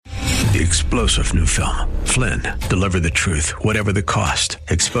The explosive new film, Flynn, deliver the truth, whatever the cost,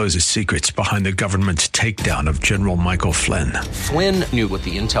 exposes secrets behind the government's takedown of General Michael Flynn. Flynn knew what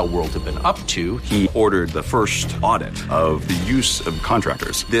the intel world had been up to. He ordered the first audit of the use of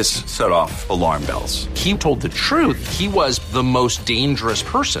contractors. This set off alarm bells. He told the truth. He was the most dangerous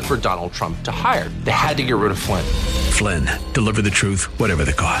person for Donald Trump to hire. They had to get rid of Flynn. Flynn, deliver the truth, whatever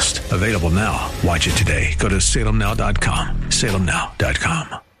the cost. Available now. Watch it today. Go to salemnow.com.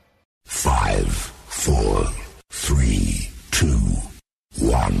 salemnow.com. 5, 4, 3, 2,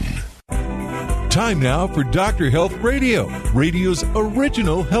 1. Time now for Dr. Health Radio, radio's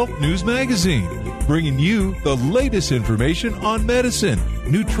original health news magazine, bringing you the latest information on medicine,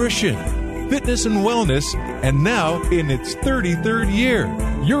 nutrition, fitness and wellness, and now in its 33rd year.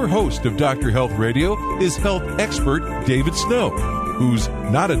 Your host of Dr. Health Radio is health expert David Snow, who's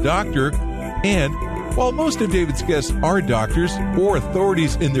not a doctor, and while most of David's guests are doctors or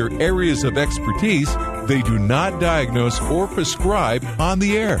authorities in their areas of expertise, they do not diagnose or prescribe on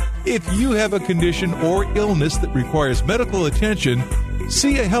the air. If you have a condition or illness that requires medical attention,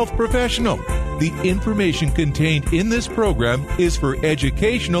 see a health professional. The information contained in this program is for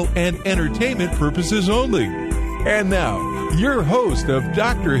educational and entertainment purposes only. And now, your host of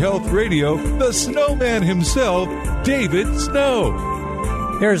Dr. Health Radio, the Snowman himself, David Snow.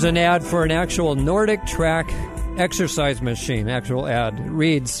 Here's an ad for an actual Nordic Track exercise machine. Actual ad. It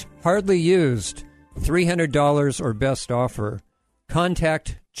reads, hardly used, $300 or best offer.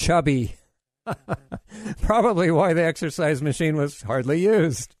 Contact Chubby. Probably why the exercise machine was hardly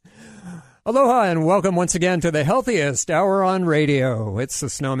used. Aloha and welcome once again to the healthiest hour on radio. It's the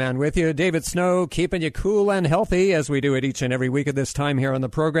Snowman with you, David Snow, keeping you cool and healthy as we do it each and every week at this time here on the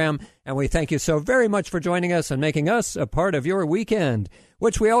program. And we thank you so very much for joining us and making us a part of your weekend,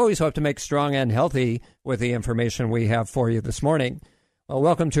 which we always hope to make strong and healthy with the information we have for you this morning. Well,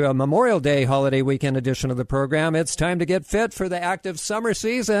 welcome to a Memorial Day holiday weekend edition of the program. It's time to get fit for the active summer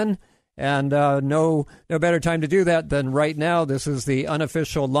season. And no better time to do that than right now. This is the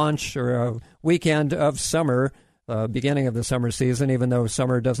unofficial launch or weekend of summer, beginning of the summer season, even though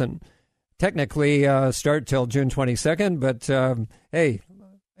summer doesn't technically start till June 22nd. But, hey,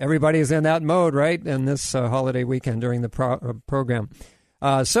 everybody's in that mode, right, in this holiday weekend during the program.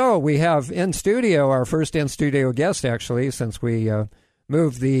 So we have in studio, our first in-studio guest, actually, since we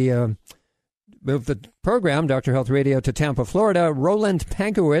moved the program, Dr. Health Radio, to Tampa, Florida. Roland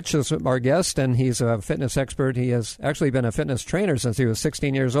Pankowitz is our guest, and he's a fitness expert. He has actually been a fitness trainer since he was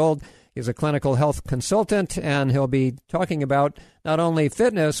 16 years old. He's a clinical health consultant, and he'll be talking about not only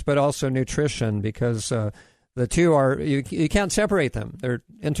fitness, but also nutrition, because the two are, you can't separate them. They're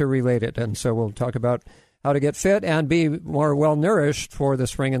interrelated, and so we'll talk about how to get fit and be more well-nourished for the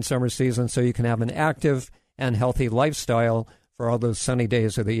spring and summer season so you can have an active and healthy lifestyle for all those sunny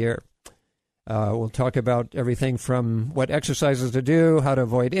days of the year. We'll talk about everything from what exercises to do, how to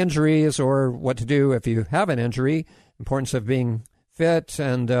avoid injuries, or what to do if you have an injury, importance of being fit,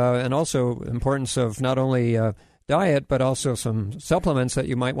 and also importance of not only diet, but also some supplements that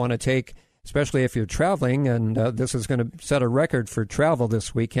you might want to take, especially if you're traveling. And this is going to set a record for travel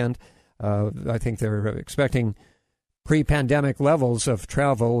this weekend. I think they're expecting pre-pandemic levels of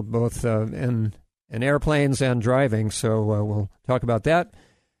travel, both in airplanes and driving. So we'll talk about that.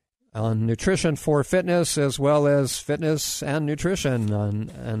 On nutrition for fitness, as well as fitness and nutrition.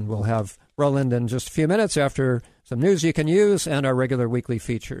 And we'll have Roland in just a few minutes after some news you can use and our regular weekly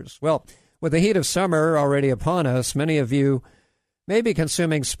features. Well, with the heat of summer already upon us, many of you may be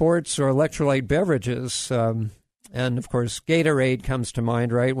consuming sports or electrolyte beverages. And, of course, Gatorade comes to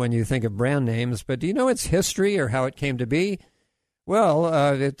mind, right, when you think of brand names. But do you know its history or how it came to be? Well,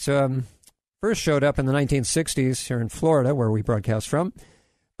 it first showed up in the 1960s here in Florida, where we broadcast from.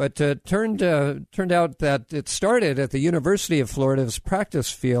 But turned out that it started at the University of Florida's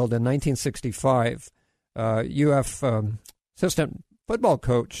practice field in 1965. UF assistant football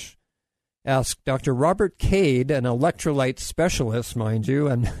coach asked Dr. Robert Cade, an electrolyte specialist, mind you,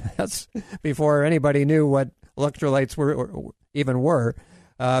 and that's before anybody knew what electrolytes were.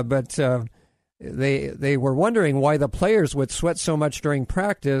 But they were wondering why the players would sweat so much during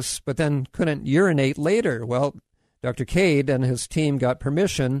practice, but then couldn't urinate later. Well, Dr. Cade and his team got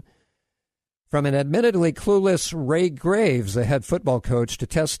permission from an admittedly clueless Ray Graves, the head football coach, to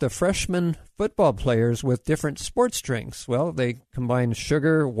test the freshman football players with different sports drinks. Well, they combined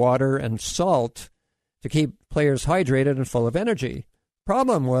sugar, water, and salt to keep players hydrated and full of energy.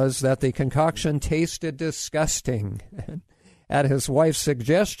 Problem was that the concoction tasted disgusting. At his wife's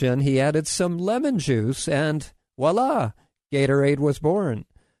suggestion, he added some lemon juice, and voila, Gatorade was born.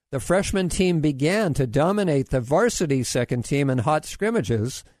 The freshman team began to dominate the varsity second team in hot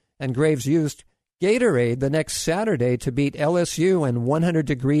scrimmages, and Graves used Gatorade the next Saturday to beat LSU in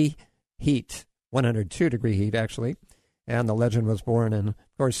 100-degree heat. 102-degree heat, actually. And the legend was born. And, of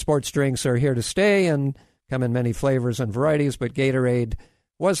course, sports drinks are here to stay and come in many flavors and varieties, but Gatorade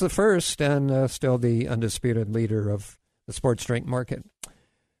was the first and still the undisputed leader of the sports drink market.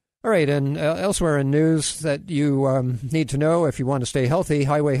 All right, and elsewhere in news that you need to know if you want to stay healthy,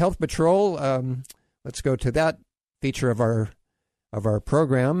 Highway Health Patrol. Let's go to that feature of our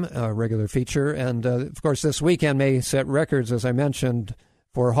program, regular feature. And, of course, this weekend may set records, as I mentioned,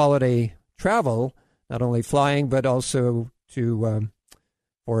 for holiday travel, not only flying, but also to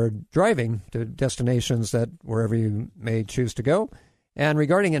for driving to destinations that wherever you may choose to go. And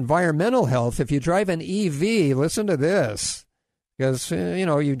regarding environmental health, if you drive an EV, listen to this. Because,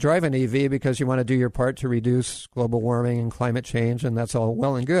 you drive an EV because you want to do your part to reduce global warming and climate change, and that's all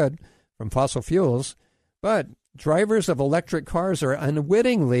well and good from fossil fuels. But drivers of electric cars are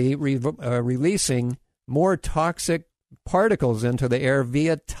unwittingly releasing more toxic particles into the air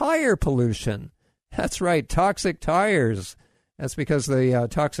via tire pollution. That's right, toxic tires. That's because the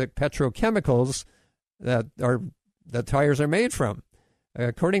toxic petrochemicals that tires are made from.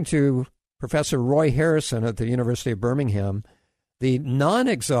 According to Professor Roy Harrison at the University of Birmingham, the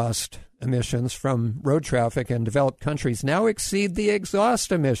non-exhaust emissions from road traffic in developed countries now exceed the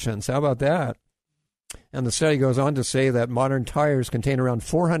exhaust emissions. How about that? And the study goes on to say that modern tires contain around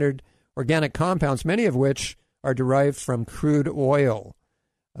 400 organic compounds, many of which are derived from crude oil.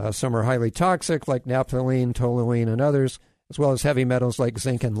 Some are highly toxic, like naphthalene, toluene, and others, as well as heavy metals like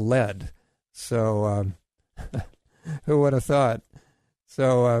zinc and lead. So who would have thought?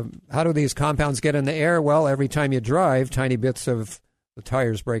 So how do these compounds get in the air? Well, every time you drive, tiny bits of the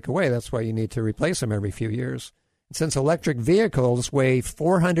tires break away. That's why you need to replace them every few years. And since electric vehicles weigh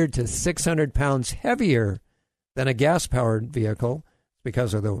 400 to 600 pounds heavier than a gas-powered vehicle,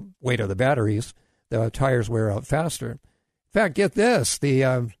 because of the weight of the batteries, the tires wear out faster. In fact, get this.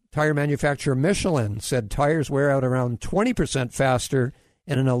 The tire manufacturer Michelin said tires wear out around 20% faster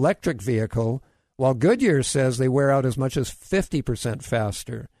in an electric vehicle, while Goodyear says they wear out as much as 50%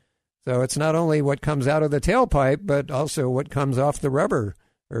 faster. So it's not only what comes out of the tailpipe, but also what comes off the rubber,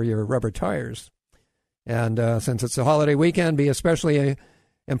 or your rubber tires. And since it's a holiday weekend, be especially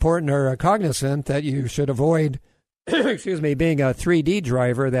important or cognizant that you should avoid, being a 3D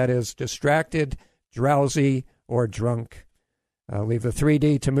driver, that is distracted, drowsy, or drunk. Leave the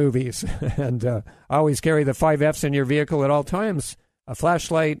 3D to movies. And always carry the 5 F's in your vehicle at all times. A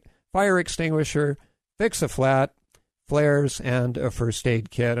flashlight, fire extinguisher, fix-a-flat, flares, and a first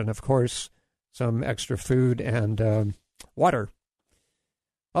aid kit. And, of course, some extra food and water.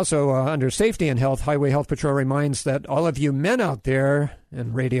 Also, under safety and health, Highway Health Patrol reminds that all of you men out there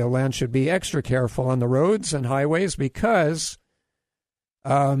in Radio Land should be extra careful on the roads and highways because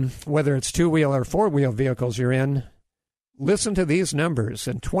whether it's two-wheel or four-wheel vehicles you're in, listen to these numbers.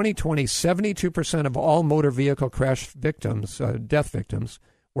 In 2020, 72% of all motor vehicle crash victims, death victims,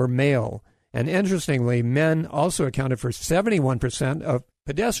 were male. And interestingly, men also accounted for 71% of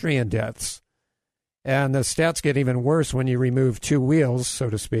pedestrian deaths. And the stats get even worse when you remove two wheels,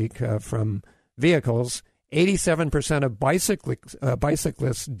 so to speak, from vehicles. 87% of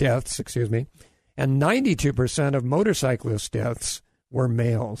bicyclist deaths, and 92% of motorcyclist deaths were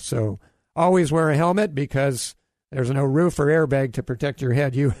male. So always wear a helmet because there's no roof or airbag to protect your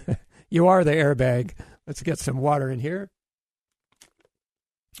head. You are the airbag. Let's get some water in here.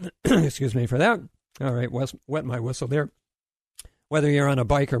 Excuse me for that. All right, wet my whistle there. Whether you're on a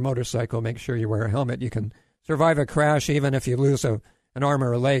bike or motorcycle, make sure you wear a helmet. You can survive a crash even if you lose an arm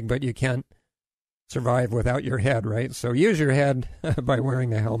or a leg, but you can't survive without your head, right? So use your head by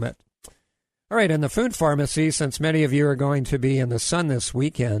wearing a helmet. All right, in the food pharmacy, since many of you are going to be in the sun this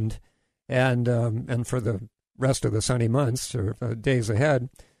weekend and for the rest of the sunny months or days ahead,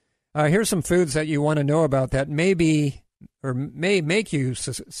 here's some foods that you want to know about that may make you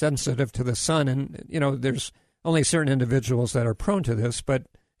sensitive to the sun. And, there's only certain individuals that are prone to this, but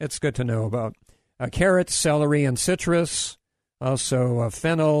it's good to know about. Carrots, celery, and citrus. Also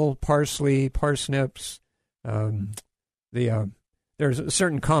fennel, parsley, parsnips. There's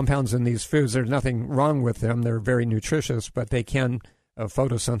certain compounds in these foods. There's nothing wrong with them. They're very nutritious, but they can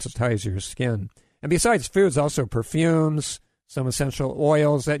photosensitize your skin. And besides foods, also perfumes, some essential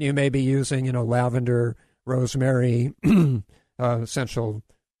oils that you may be using, lavender, rosemary, essential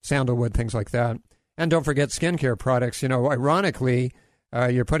sandalwood, things like that. And don't forget skincare products. Ironically,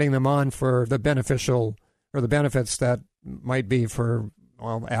 you're putting them on for the beneficial or the benefits that might be for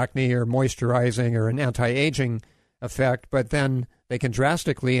acne or moisturizing or an anti-aging effect, but then they can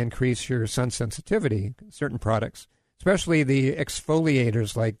drastically increase your sun sensitivity, certain products. especially the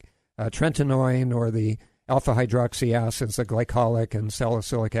exfoliators like tretinoin or the alpha-hydroxy acids, the glycolic and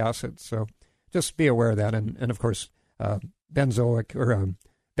salicylic acid. So just be aware of that. And of course, benzoyl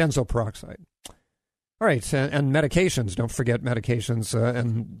peroxide. All right, and medications. Don't forget medications,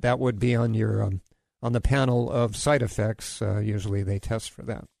 and that would be on your on the panel of side effects. Usually they test for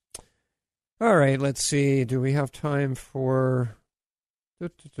that. All right, let's see. Do we have time for...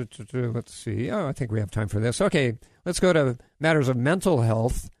 Let's see. Oh, I think we have time for this. Okay, let's go to matters of mental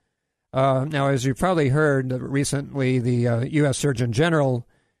health. Now, as you've probably heard, recently the U.S. Surgeon General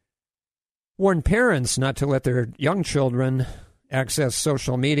warned parents not to let their young children access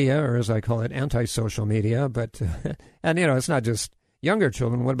social media, or as I call it, anti-social media. But and, it's not just younger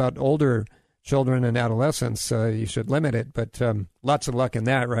children. What about older children and adolescents? You should limit it, but lots of luck in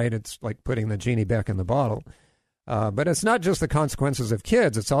that, right? It's like putting the genie back in the bottle. But it's not just the consequences of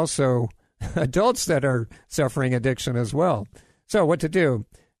kids. It's also adults that are suffering addiction as well. So what to do?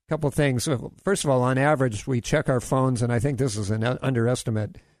 A couple of things. First of all, on average, we check our phones, and I think this is an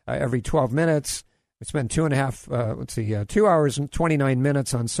underestimate, every 12 minutes. We spend 2 hours and 29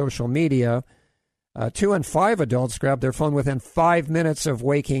 minutes on social media. 2 in 5 adults grab their phone within 5 minutes of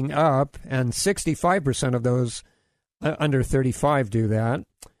waking up, and 65% of those under 35 do that.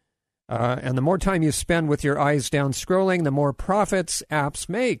 And the more time you spend with your eyes down scrolling, the more profits apps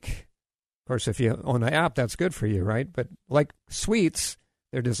make. Of course, if you own an app, that's good for you, right? But like sweets,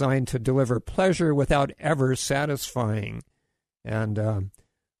 they're designed to deliver pleasure without ever satisfying. And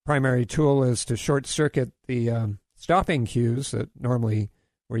primary tool is to short-circuit the stopping cues that normally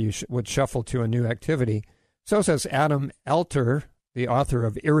where you would shuffle to a new activity. So says Adam Alter, the author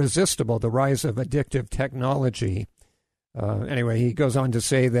of Irresistible, The Rise of Addictive Technology. Anyway, he goes on to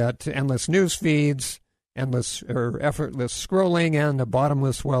say that endless news feeds, endless or effortless scrolling, and a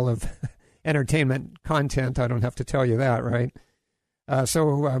bottomless well of entertainment content. I don't have to tell you that, right?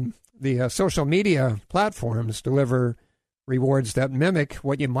 So the social media platforms deliver rewards that mimic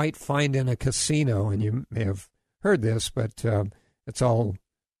what you might find in a casino. And you may have heard this, but it's all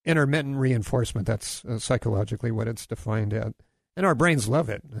intermittent reinforcement. That's psychologically what it's defined at. And our brains love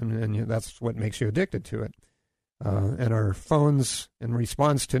it, and that's what makes you addicted to it. And our phones, in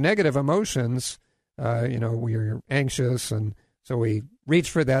response to negative emotions, we're anxious, and so we reach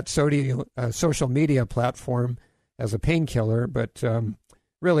for that social media platform as a painkiller, but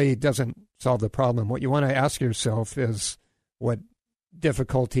really doesn't solve the problem. What you want to ask yourself is what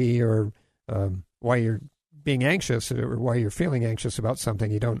difficulty or why you're being anxious or why you're feeling anxious about something.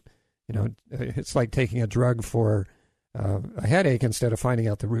 You don't, it's like taking a drug for a headache instead of finding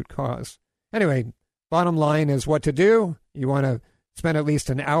out the root cause. Anyway, bottom line is what to do. You want to spend at least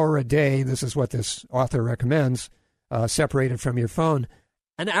an hour a day. This is what this author recommends, separated from your phone.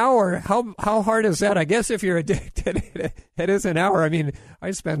 An hour? How hard is that? I guess if you're addicted, it is an hour. I mean,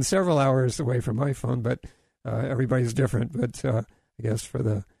 I spend several hours away from my phone, but everybody's different. But I guess for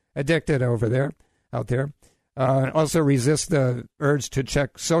the addicted out there. Also resist the urge to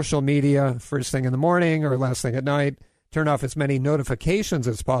check social media first thing in the morning or last thing at night. Turn off as many notifications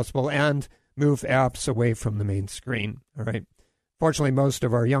as possible and move apps away from the main screen. All right. Fortunately, most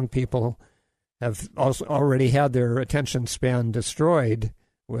of our young people have also already had their attention span destroyed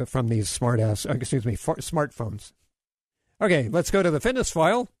from these smartphones. Okay, let's go to the fitness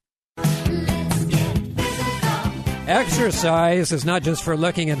file. Exercise is not just for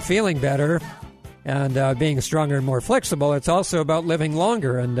looking and feeling better and being stronger and more flexible. It's also about living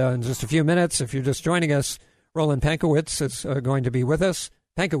longer. And in just a few minutes, if you're just joining us, Roland Pankowitz is going to be with us.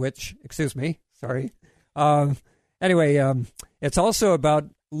 Anyway, it's also about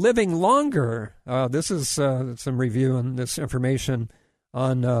living longer. This is some review on this information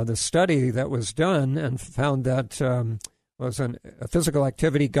on the study that was done and found that was a physical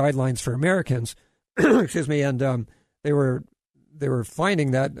activity guidelines for Americans. And they were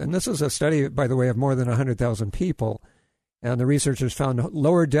finding that, and this is a study, by the way, of more than 100,000 people, and the researchers found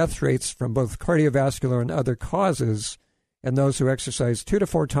lower death rates from both cardiovascular and other causes in those who exercise 2 to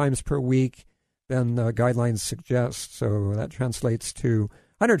 4 times per week than the guidelines suggest. So that translates to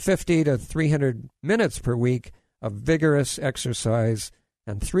 150 to 300 minutes per week of vigorous exercise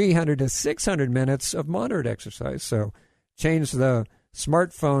and 300 to 600 minutes of moderate exercise. So change the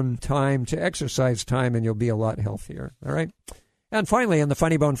smartphone time to exercise time and you'll be a lot healthier. All right. And finally, in the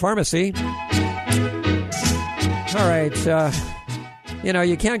Funny Bone Pharmacy. All right.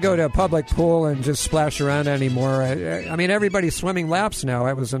 You can't go to a public pool and just splash around anymore. I mean, everybody's swimming laps now.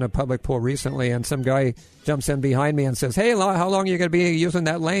 I was in a public pool recently, and some guy jumps in behind me and says, "Hey, how long are you going to be using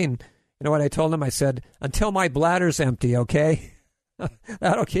that lane?" You know what I told him? I said, "Until my bladder's empty, okay?"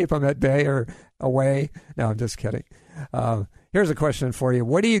 That'll keep them at bay or away. No, I'm just kidding. Here's a question for you.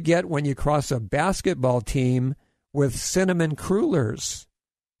 What do you get when you cross a basketball team with cinnamon crullers?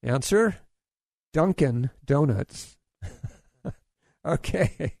 Answer, Dunkin' Donuts.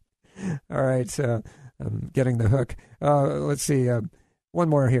 Okay. All right. So I'm getting the hook. Let's see. One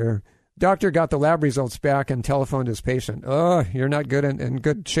more here. Doctor got the lab results back and telephoned his patient. Oh, you're not good in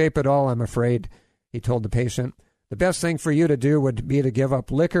good shape at all, I'm afraid, he told the patient. The best thing for you to do would be to give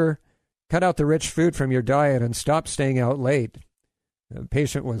up liquor, cut out the rich food from your diet, and stop staying out late. The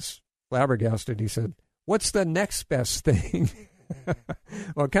patient was flabbergasted. He said, what's the next best thing?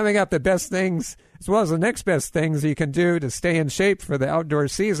 Well, coming up, the best things, as well as the next best things you can do to stay in shape for the outdoor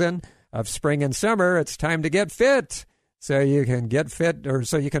season of spring and summer, it's time to get fit. So you can get fit, or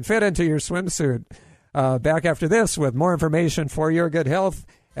so you can fit into your swimsuit. Back after this with more information for your good health,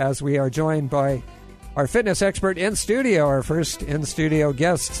 as we are joined by our fitness expert in studio, our first in-studio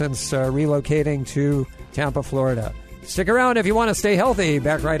guest since relocating to Tampa, Florida. Stick around if you want to stay healthy.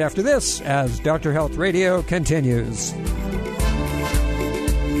 Back right after this as Dr. Health Radio continues.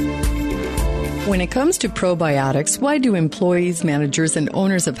 When it comes to probiotics, why do employees, managers, and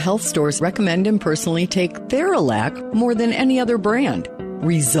owners of health stores recommend and personally take Theralac more than any other brand?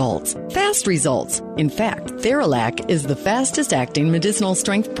 Results. Fast results. In fact, Theralac is the fastest acting medicinal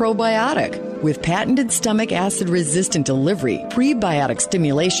strength probiotic. With patented stomach acid resistant delivery, prebiotic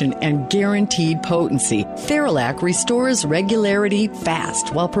stimulation, and guaranteed potency, Theralac restores regularity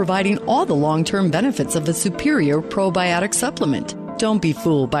fast while providing all the long-term benefits of the superior probiotic supplement. Don't be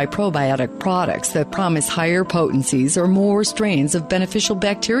fooled by probiotic products that promise higher potencies or more strains of beneficial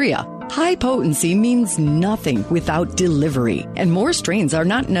bacteria. High potency means nothing without delivery, and more strains are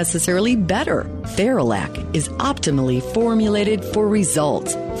not necessarily better. Theralac is optimally formulated for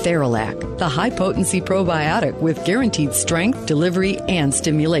results. Theralac, the high-potency probiotic with guaranteed strength, delivery, and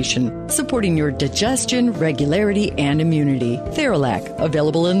stimulation, supporting your digestion, regularity, and immunity. Theralac,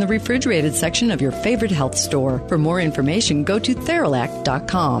 available in the refrigerated section of your favorite health store. For more information, go to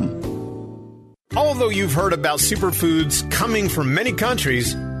Theralac.com. Although you've heard about superfoods coming from many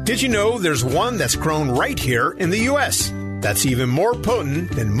countries, did you know there's one that's grown right here in the U.S. that's even more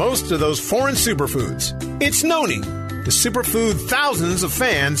potent than most of those foreign superfoods? It's Noni, the superfood thousands of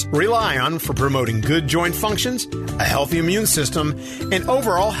fans rely on for promoting good joint functions, a healthy immune system, and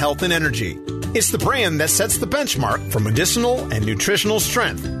overall health and energy. It's the brand that sets the benchmark for medicinal and nutritional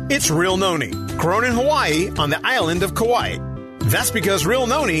strength. It's Real Noni, grown in Hawaii on the island of Kauai. That's because Real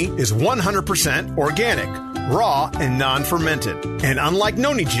Noni is 100% organic, raw, and non-fermented. And unlike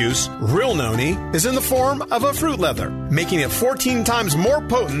Noni juice, Real Noni is in the form of a fruit leather, making it 14 times more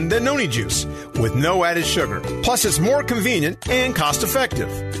potent than Noni juice, with no added sugar. Plus, it's more convenient and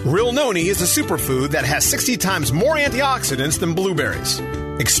cost-effective. Real Noni is a superfood that has 60 times more antioxidants than blueberries.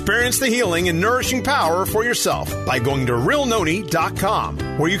 Experience the healing and nourishing power for yourself by going to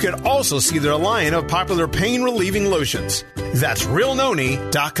realnoni.com, where you can also see their line of popular pain-relieving lotions. That's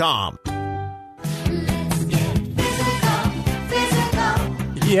realnoni.com.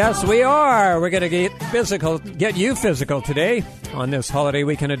 Yes, we are. We're going to get you physical today on this holiday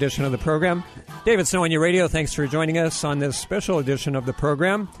weekend edition of the program. David Snow on your radio. Thanks for joining us on this special edition of the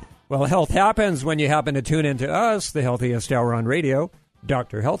program. Well, health happens when you happen to tune into us, the healthiest hour on radio.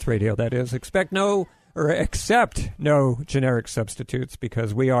 Dr. Health Radio, that is. Accept no generic substitutes,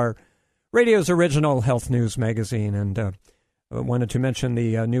 because we are radio's original health news magazine. And I wanted to mention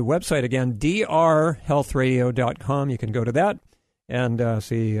the new website again, drhealthradio.com. You can go to that and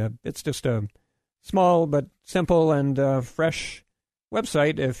see. It's just a small but simple and fresh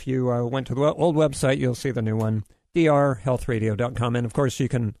website. If you went to the old website, you'll see the new one, drhealthradio.com. And, of course, you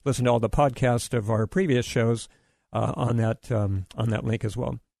can listen to all the podcasts of our previous shows on that link as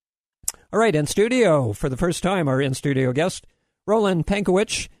well. All right, in studio for the first time, our in-studio guest, Roland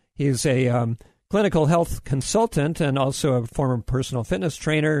Pankowich. He's a clinical health consultant and also a former personal fitness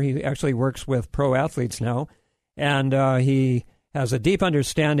trainer. He actually works with pro athletes now, and he has a deep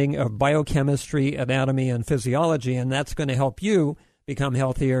understanding of biochemistry, anatomy, and physiology, and that's going to help you become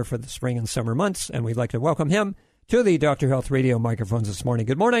healthier for the spring and summer months. And we'd like to welcome him to the Dr. Health Radio microphones this morning.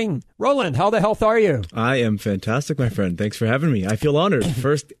 Good morning, Roland. How the health are you? I am fantastic, my friend. Thanks for having me. I feel honored.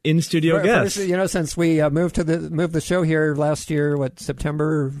 First in-studio guest. First, since we moved the show here last year, August,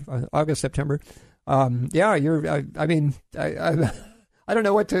 September. I don't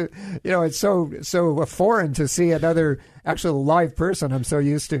know what to, it's so foreign to see another actual live person. I'm so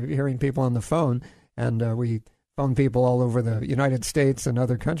used to hearing people on the phone, and we phone people all over the United States and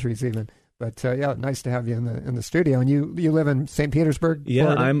other countries even. But yeah, nice to have you in the studio. And you live in St. Petersburg,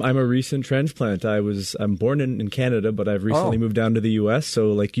 Yeah, Florida? I'm a recent transplant. I'm born in Canada, but I've recently moved down to the U.S. So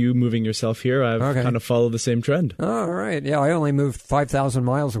like you moving yourself here, I've kind of followed the same trend. Oh, right. Yeah, I only moved 5,000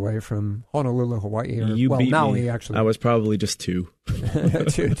 miles away from Honolulu, Hawaii. Maui, actually. I was probably just 2.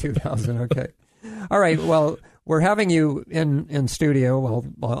 2,000, okay. All right, well, we're having you in studio,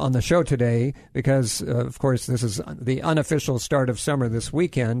 on the show today, because, of course, this is the unofficial start of summer this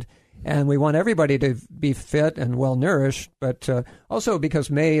weekend, and we want everybody to be fit and well-nourished, but also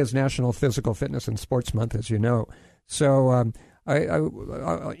because May is National Physical Fitness and Sports Month, as you know. So, and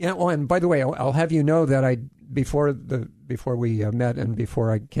by the way, I'll have you know that before we met and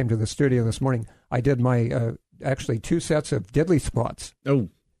before I came to the studio this morning, I did my actually 2 sets of diddly squats. Oh.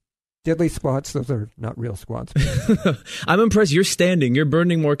 Diddly squats, those are not real squats. I'm impressed. You're standing. You're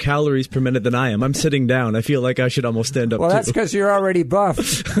burning more calories per minute than I am. I'm sitting down. I feel like I should almost stand up, Well, too. that's because you're already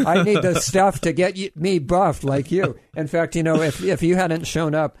buffed. I need the stuff to get me buffed like you. In fact, if you hadn't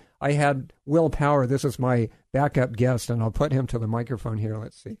shown up, I had Will Power. This is my backup guest, and I'll put him to the microphone here.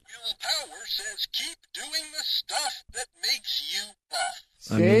 Let's see. Will Power says keep doing the stuff that makes you buff.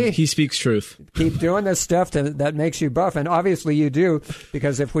 See? I mean, he speaks truth. Keep doing this stuff that makes you buff, and obviously you do,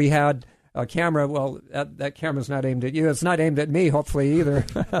 because if we had a camera, well, that camera's not aimed at you. It's not aimed at me, hopefully, either,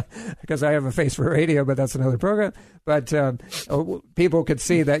 because I have a face for radio, but that's another program. But people could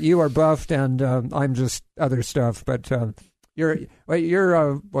see that you are buffed, and I'm just other stuff. But you're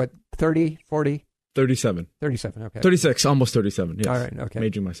what, 30, 40? 37. 37, okay. 36, almost 37, yes. All right, okay. I'm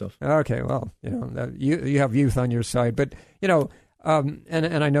aging myself. Okay, well, you have youth on your side. But,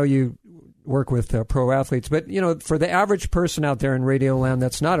 and I know you work with pro athletes, but, for the average person out there in Radio Land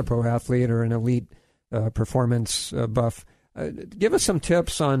that's not a pro athlete or an elite performance buff, give us some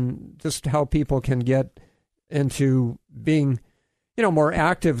tips on just how people can get into being, more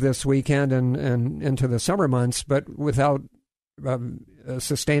active this weekend and into the summer months, but without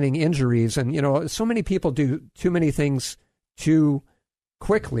sustaining injuries. And, so many people do too many things too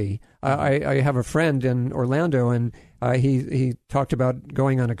quickly. I have a friend in Orlando, and he talked about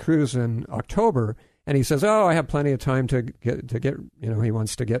going on a cruise in October, and he says, I have plenty of time to get he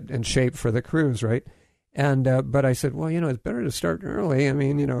wants to get in shape for the cruise, right? And but I said, well, it's better to start early. I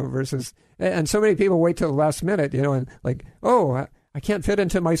mean, versus, and so many people wait till the last minute, and like, I can't fit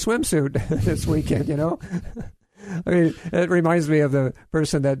into my swimsuit this weekend, I mean, it reminds me of the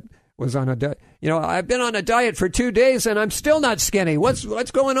person that was on a diet. I've been on a diet for 2 days and I'm still not skinny. What's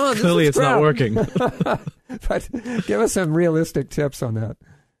going on? Clearly it's not working. But give us some realistic tips on that.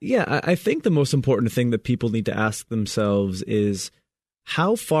 Yeah, I think the most important thing that people need to ask themselves is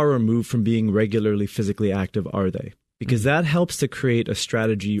how far removed from being regularly physically active are they? Because that helps to create a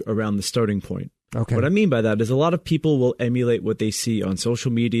strategy around the starting point. Okay. What I mean by that is a lot of people will emulate what they see on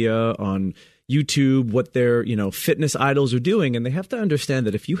social media, on YouTube, what their, fitness idols are doing. And they have to understand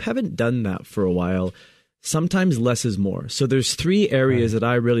that if you haven't done that for a while, sometimes less is more. So there's 3 areas that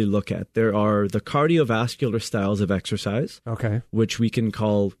I really look at. There are the cardiovascular styles of exercise, which we can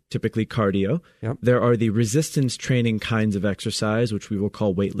call typically cardio. Yep. There are the resistance training kinds of exercise, which we will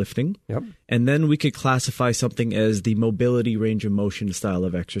call weightlifting. Yep. And then we could classify something as the mobility range of motion style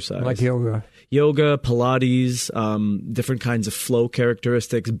of exercise. Like yoga. Yoga, Pilates, different kinds of flow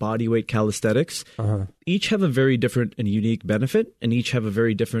characteristics, body weight calisthenics. Each have a very different and unique benefit, and each have a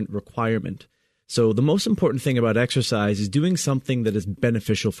very different requirement. So the most important thing about exercise is doing something that is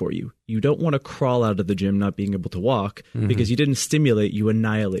beneficial for you. You don't want to crawl out of the gym not being able to walk because you didn't stimulate, you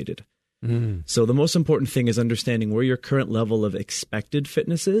annihilated. So the most important thing is understanding where your current level of expected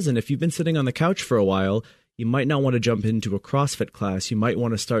fitness is. And if you've been sitting on the couch for a while, you might not want to jump into a CrossFit class. You might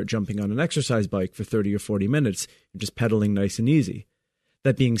want to start jumping on an exercise bike for 30 or 40 minutes, just pedaling nice and easy.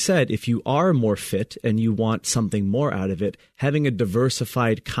 That being said, if you are more fit and you want something more out of it, having a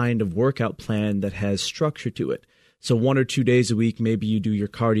diversified kind of workout plan that has structure to it. So 1 or 2 days a week, maybe you do your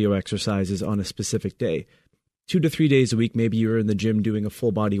cardio exercises on a specific day. 2 to 3 days a week, maybe you're in the gym doing a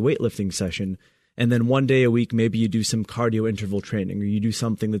full body weightlifting session. And then 1 day a week, maybe you do some cardio interval training, or you do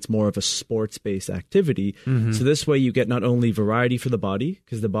something that's more of a sports-based activity. So this way you get not only variety for the body,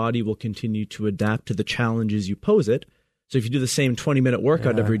 because the body will continue to adapt to the challenges you pose it. So if you do the same 20-minute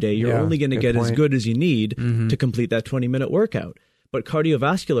workout every day, you're only going to get as good as you need to complete that 20-minute workout. But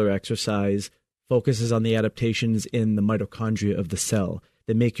cardiovascular exercise focuses on the adaptations in the mitochondria of the cell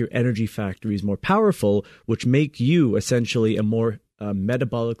that make your energy factories more powerful, which make you essentially a more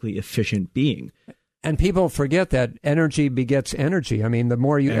metabolically efficient being. And people forget that energy begets energy. I mean, the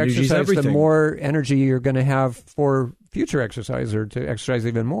more you Energy's exercise, everything. the more energy you're going to have for future exercise or to exercise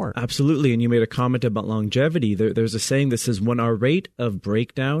even more. Absolutely. And you made a comment about longevity. There's a saying that says when our rate of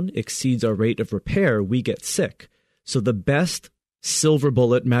breakdown exceeds our rate of repair, we get sick. So the best silver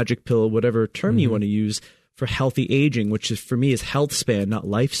bullet, magic pill, whatever term you want to use for healthy aging, which is for me is health span, not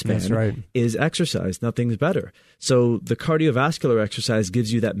lifespan, That's right. is exercise. Nothing's better. So the cardiovascular exercise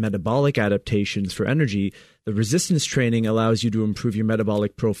gives you that metabolic adaptations for energy. The resistance training allows you to improve your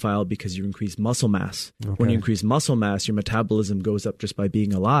metabolic profile because you increase muscle mass. Okay. When you increase muscle mass, your metabolism goes up just by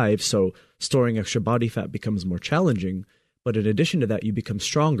being alive. So storing extra body fat becomes more challenging. But in addition to that, you become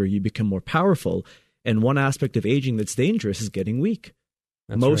stronger, you become more powerful. And one aspect of aging that's dangerous is getting weak.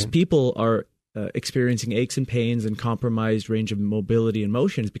 Most people are experiencing aches and pains and compromised range of mobility and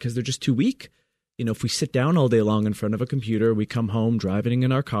motions because they're just too weak. You know, if we sit down all day long in front of a computer, we come home driving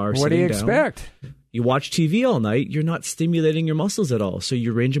in our car, What do you sitting down. expect? You watch TV all night, you're not stimulating your muscles at all. So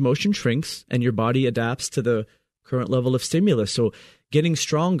your range of motion shrinks and your body adapts to the current level of stimulus. So getting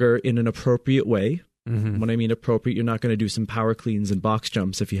stronger in an appropriate way. When I mean appropriate, you're not going to do some power cleans and box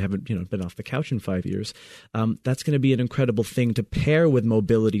jumps if you haven't, been off the couch in 5 years. That's going to be an incredible thing to pair with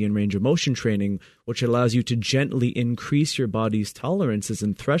mobility and range of motion training, which allows you to gently increase your body's tolerances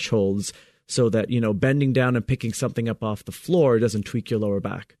and thresholds so that, bending down and picking something up off the floor doesn't tweak your lower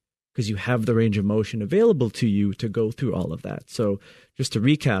back because you have the range of motion available to you to go through all of that. So just to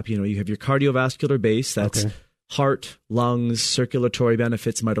recap, you have your cardiovascular base, that's heart, lungs, circulatory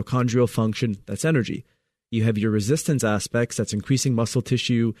benefits, mitochondrial function, that's energy. You have your resistance aspects, that's increasing muscle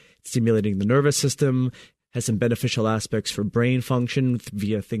tissue, stimulating the nervous system, has some beneficial aspects for brain function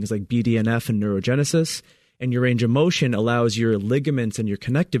via things like BDNF and neurogenesis. And your range of motion allows your ligaments and your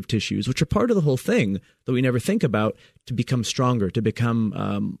connective tissues, which are part of the whole thing that we never think about, to become stronger, to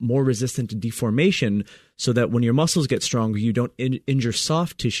become more resistant to deformation, so that when your muscles get stronger, you don't injure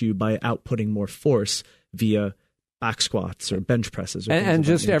soft tissue by outputting more force via back squats or bench presses. Or and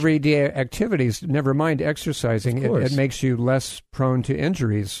just everyday activities, never mind exercising, it makes you less prone to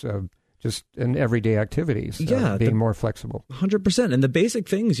injuries. Just in everyday activities, being more flexible. 100%. And the basic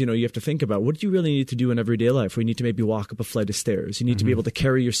things, you have to think about, what do you really need to do in everyday life? We need to maybe walk up a flight of stairs. You need to be able to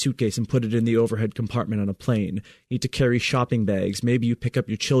carry your suitcase and put it in the overhead compartment on a plane. You need to carry shopping bags. Maybe you pick up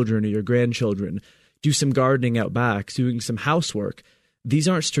your children or your grandchildren. Do some gardening out back, doing some housework. These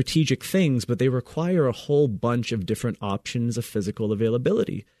aren't strategic things, but they require a whole bunch of different options of physical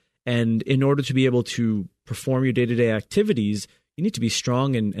availability. And in order to be able to perform your day-to-day activities, you need to be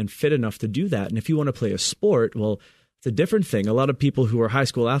strong and fit enough to do that. And if you want to play a sport, well, it's a different thing. A lot of people who are high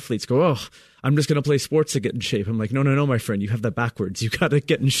school athletes go, oh, I'm just going to play sports to get in shape. I'm like, no, my friend, you have that backwards. You got to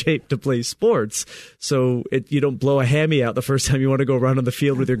get in shape to play sports. So you don't blow a hammy out the first time you want to go run on the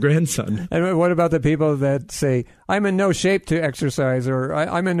field with your grandson. And what about the people that say, I'm in no shape to exercise, or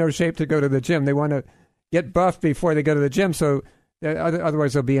I'm in no shape to go to the gym? They want to get buffed before they go to the gym, so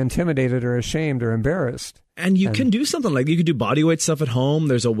otherwise they'll be intimidated or ashamed or embarrassed. And you can do something like, you can do bodyweight stuff at home.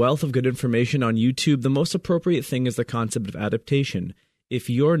 There's a wealth of good information on YouTube. The most appropriate thing is the concept of adaptation.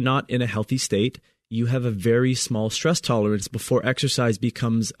 If you're not in a healthy state, you have a very small stress tolerance before exercise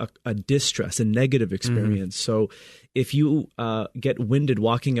becomes a distress, a negative experience. So if you get winded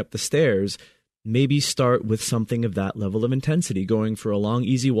walking up the stairs, maybe start with something of that level of intensity, going for a long,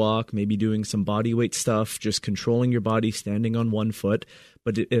 easy walk, maybe doing some body weight stuff, just controlling your body, standing on one foot.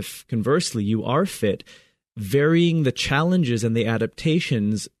 But if conversely you are fit, varying the challenges and the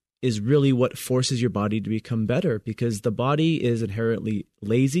adaptations is really what forces your body to become better, because the body is inherently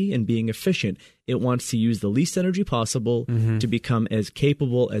lazy and being efficient. It wants to use the least energy possible to become as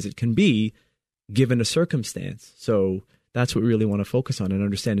capable as it can be given a circumstance. So that's what we really want to focus on and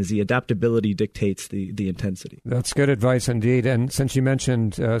understand, is the adaptability dictates the intensity. That's good advice indeed. And since you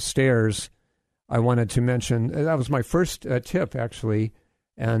mentioned stairs, I wanted to mention, that was my first tip actually,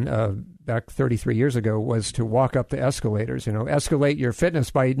 and back 33 years ago, was to walk up the escalators. Escalate your fitness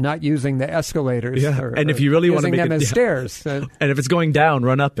by not using the escalators. Yeah, and if you really want to make them as stairs. And if it's going down,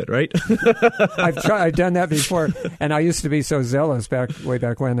 run up it, right? I've done that before, and I used to be so zealous way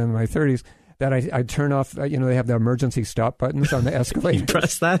back when in my 30s that I'd turn off. They have the emergency stop buttons on the escalator. You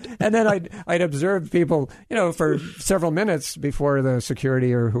press that, and then I'd observe people, for several minutes before the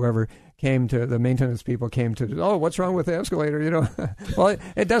security or whoever the maintenance people came to, oh, what's wrong with the escalator? Well,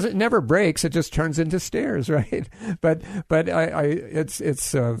 it never breaks. It just turns into stairs, right? But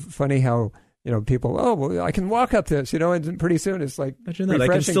it's funny how, people, oh, well, I can walk up this, and pretty soon it's like, imagine that, I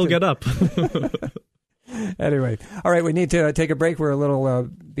can still get up. Anyway, all right, we need to take a break. We're a little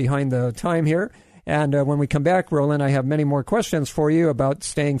behind the time here. And when we come back, Roland, I have many more questions for you about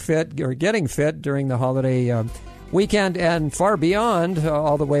staying fit or getting fit during the holiday weekend and far beyond,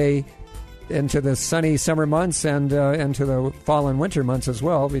 all the way into the sunny summer months and into the fall and winter months as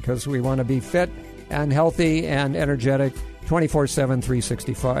well, because we want to be fit and healthy and energetic 24/7,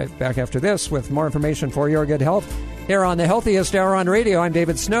 365. Back after this with more information for your good health here on the Healthiest Hour on Radio. I'm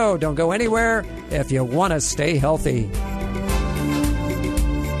David Snow. Don't go anywhere if you want to stay healthy.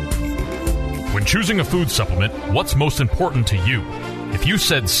 When choosing a food supplement, what's most important to you? If you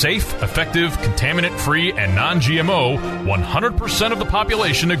said safe, effective, contaminant-free, and non-GMO, 100% of the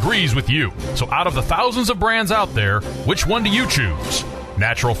population agrees with you. So out of the thousands of brands out there, which one do you choose?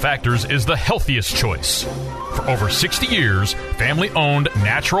 Natural Factors is the healthiest choice. For over 60 years, family-owned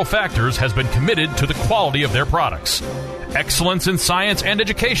Natural Factors has been committed to the quality of their products, excellence in science and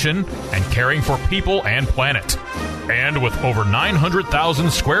education, and caring for people and planet. And with over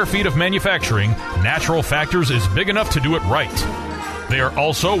 900,000 square feet of manufacturing, Natural Factors is big enough to do it right. They are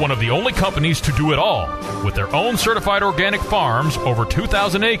also one of the only companies to do it all, with their own certified organic farms, over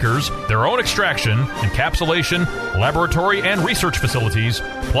 2,000 acres, their own extraction, encapsulation, laboratory, and research facilities,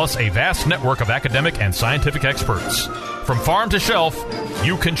 plus a vast network of academic and scientific experts. From farm to shelf,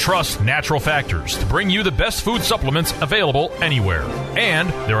 you can trust Natural Factors to bring you the best food supplements available anywhere. And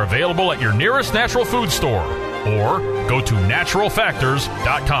they're available at your nearest natural food store, or go to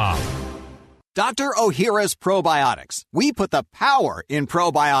naturalfactors.com. Dr. Ohhira's Probiotics. We put the power in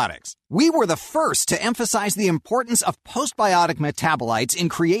probiotics. We were the first to emphasize the importance of postbiotic metabolites in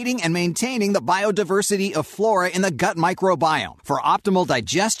creating and maintaining the biodiversity of flora in the gut microbiome for optimal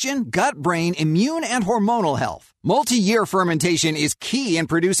digestion, gut-brain, immune, and hormonal health. Multi-year fermentation is key in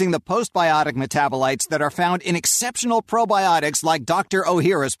producing the postbiotic metabolites that are found in exceptional probiotics like Dr.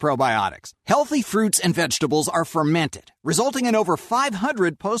 Ohhira's Probiotics. Healthy fruits and vegetables are fermented, resulting in over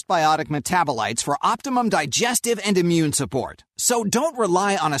 500 postbiotic metabolites for optimum digestive and immune support. So don't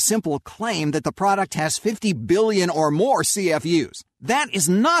rely on a simple claim that the product has 50 billion or more CFUs. That is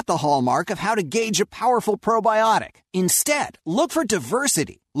not the hallmark of how to gauge a powerful probiotic. Instead, look for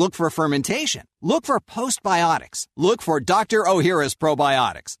diversity. Look for fermentation. Look for postbiotics. Look for Dr. Ohhira's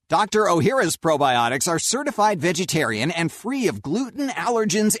Probiotics. Dr. Ohhira's Probiotics are certified vegetarian and free of gluten,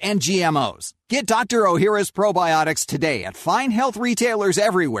 allergens, and GMOs. Get Dr. Ohhira's Probiotics today at fine health retailers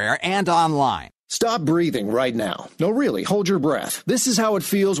everywhere and online. Stop breathing right now. No, really, hold your breath. This is how it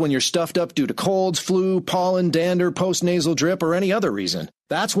feels when you're stuffed up due to colds, flu, pollen, dander, postnasal drip, or any other reason.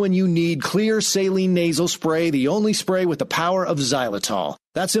 That's when you need Clear Saline Nasal Spray, the only spray with the power of xylitol.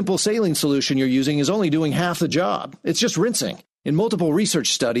 That simple saline solution you're using is only doing half the job. It's just rinsing. In multiple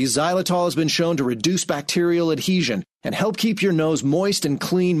research studies, xylitol has been shown to reduce bacterial adhesion and help keep your nose moist and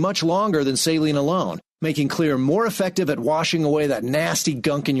clean much longer than saline alone, making Clear more effective at washing away that nasty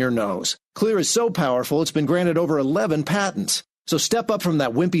gunk in your nose. Clear is so powerful, it's been granted over 11 patents. So step up from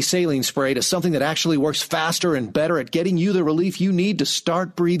that wimpy saline spray to something that actually works faster and better at getting you the relief you need to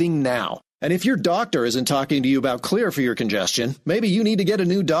start breathing now. And if your doctor isn't talking to you about Clear for your congestion, maybe you need to get a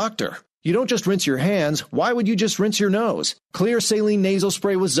new doctor. You don't just rinse your hands. Why would you just rinse your nose? Clear Saline Nasal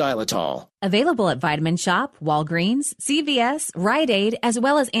Spray with xylitol. Available at Vitamin Shoppe, Walgreens, CVS, Rite Aid, as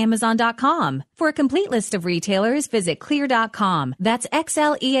well as Amazon.com. For a complete list of retailers, visit Clear.com. That's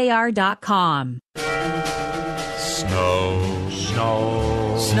XLEAR.com. Snow,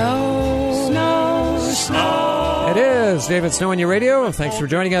 snow, snow, snow, snow. It is David Snow on your radio. Thanks for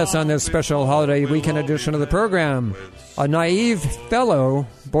joining us on this special holiday weekend edition of the program. A naive fellow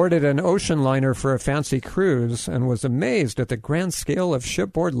boarded an ocean liner for a fancy cruise and was amazed at the grand scale of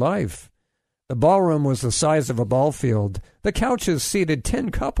shipboard life. The ballroom was the size of a ball field. The couches seated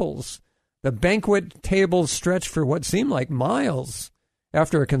 10 couples. The banquet tables stretched for what seemed like miles.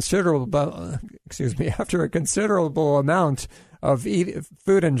 After a considerable amount of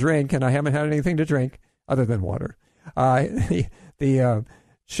food and drink, and I haven't had anything to drink other than water, the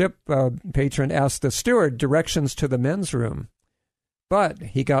ship patron asked the steward directions to the men's room. But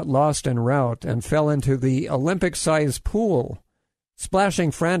he got lost en route and fell into the Olympic-sized pool.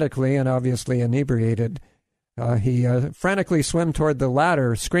 Splashing frantically and obviously inebriated, he frantically swam toward the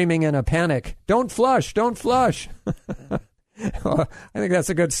ladder, screaming in a panic, "Don't flush! Don't flush!" Well, I think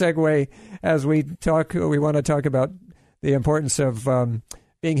that's a good segue as we want to talk about the importance of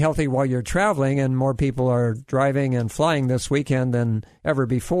being healthy while you're traveling, and more people are driving and flying this weekend than ever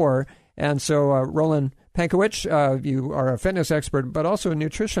before. And so, Roland Pankowicz, you are a fitness expert, but also a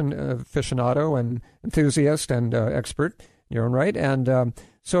nutrition aficionado and enthusiast and expert in your own right. And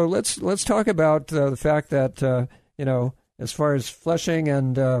so let's talk about the fact that, as far as flushing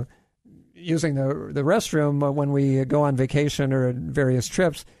and using the restroom when we go on vacation or various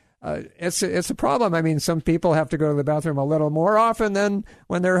trips, it's a problem. I mean, some people have to go to the bathroom a little more often than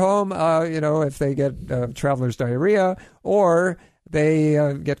when they're home, if they get traveler's diarrhea, or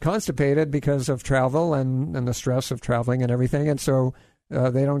they get constipated because of travel and the stress of traveling and everything, and so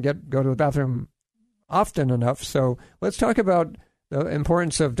they don't go to the bathroom often enough. So let's talk about the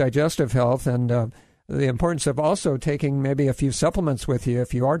importance of digestive health and the importance of also taking maybe a few supplements with you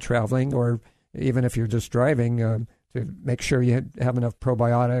if you are traveling, or even if you're just driving, to make sure you have enough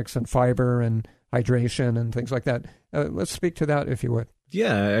probiotics and fiber and hydration and things like that. Let's speak to that, if you would.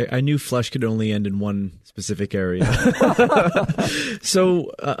 Yeah, I knew flesh could only end in one specific area.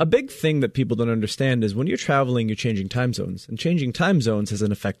 So a big thing that people don't understand is when you're traveling, you're changing time zones. And changing time zones has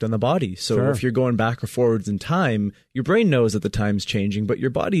an effect on the body. So if you're going back or forwards in time, your brain knows that the time's changing, but your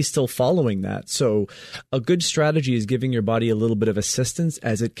body's still following that. So a good strategy is giving your body a little bit of assistance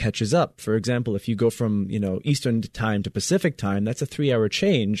as it catches up. For example, if you go from Eastern time to Pacific time, that's a 3-hour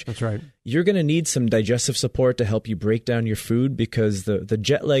change. That's right. You're going to need some digestive support to help you break down your food, because the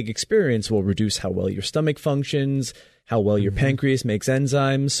jet lag experience will reduce how well your stomach functions, how well your pancreas makes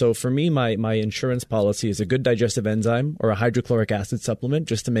enzymes. So for me, my insurance policy is a good digestive enzyme or a hydrochloric acid supplement,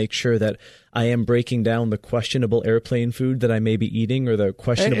 just to make sure that I am breaking down the questionable airplane food that I may be eating, or the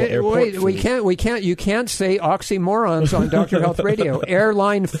questionable airport food. You can't say oxymorons on Dr. Health Radio.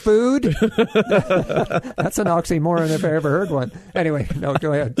 Airline food? That's an oxymoron if I ever heard one. Anyway, no,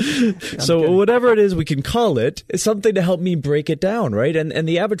 go ahead. So whatever it is we can call it, it's something to help me break it down, right? And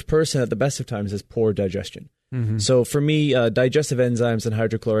the average person at the best of times has poor digestion. Mm-hmm. So for me, digestive enzymes and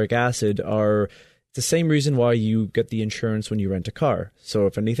hydrochloric acid are the same reason why you get the insurance when you rent a car. So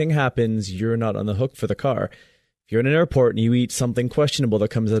if anything happens, you're not on the hook for the car. If you're in an airport and you eat something questionable that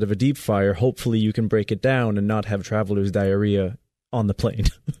comes out of a deep fryer, hopefully you can break it down and not have traveler's diarrhea on the plane.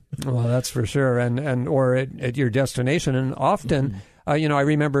 Well, that's for sure. And or at your destination. And often, I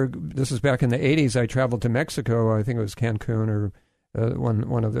remember this is back in the 80s, I traveled to Mexico. I think it was Cancun or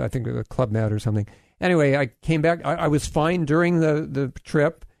one of the, I think it was Club Med or something. Anyway, I came back. I was fine during the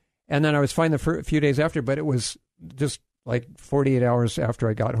trip, and then I was fine the few days after, but it was just like 48 hours after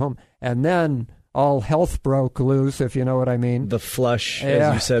I got home. And then all health broke loose, if you know what I mean. The flush,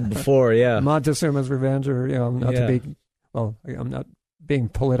 as you said before, yeah. Montezuma's revenge, or, I'm not being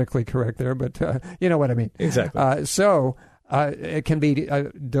politically correct there, but you know what I mean. Exactly. So it can be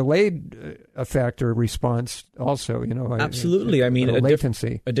a delayed effect or response also, Absolutely. I mean,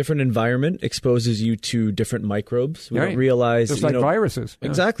 latency. A different environment exposes you to different microbes. We don't realize. Just like viruses. Yeah.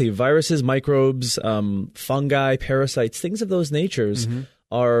 Exactly. Viruses, microbes, fungi, parasites, things of those natures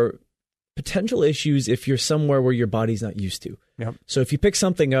are potential issues if you're somewhere where your body's not used to. Yep. So if you pick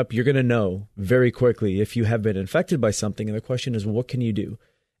something up, you're going to know very quickly if you have been infected by something. And the question is, what can you do?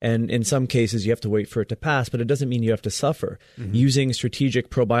 And in some cases, you have to wait for it to pass, but it doesn't mean you have to suffer. Using strategic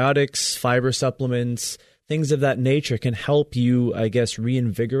probiotics, fiber supplements, things of that nature can help you, I guess,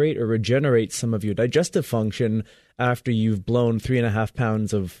 reinvigorate or regenerate some of your digestive function after you've blown 3.5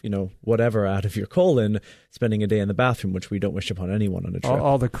 pounds of, whatever out of your colon, spending a day in the bathroom, which we don't wish upon anyone on a trip.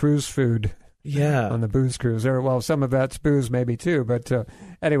 All the cruise food. Yeah. On the booze cruise. Well, some of that's booze maybe too, but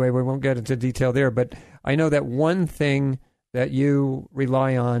anyway, we won't get into detail there. But I know that one thing that you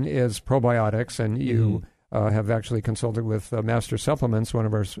rely on is probiotics, and you have actually consulted with Master Supplements, one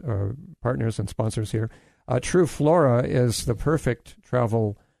of our partners and sponsors here. True Flora is the perfect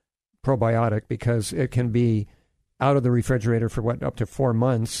travel probiotic because it can be out of the refrigerator for up to 4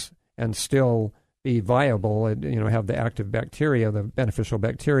 months and still be viable and have the active bacteria, the beneficial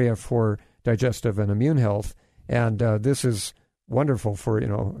bacteria for digestive and immune health. And this is wonderful for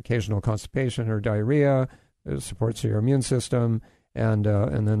occasional constipation or diarrhea. It supports your immune system, and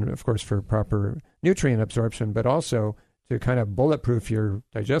then, of course, for proper nutrient absorption, but also to kind of bulletproof your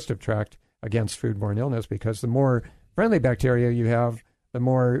digestive tract against foodborne illness, because the more friendly bacteria you have, the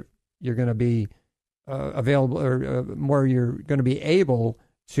more you're going to be available, or more you're going to be able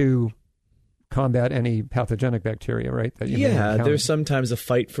to combat any pathogenic bacteria, right? That you may encounter. There's sometimes a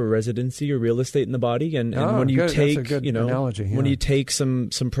fight for residency or real estate in the body, and when you good. take, That's a good analogy, when you take some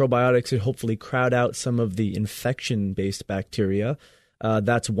probiotics, it hopefully crowd out some of the infection-based bacteria.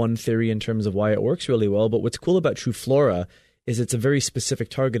 That's one theory in terms of why it works really well. But what's cool about True Flora is it's a very specific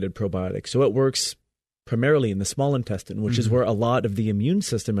targeted probiotic. So it works primarily in the small intestine, which is where a lot of the immune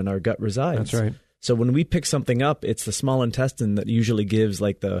system in our gut resides. That's right. So when we pick something up, it's the small intestine that usually gives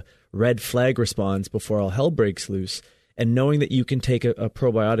like the red flag response before all hell breaks loose. And knowing that you can take a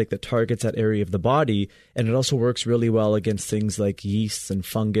probiotic that targets that area of the body, and it also works really well against things like yeasts and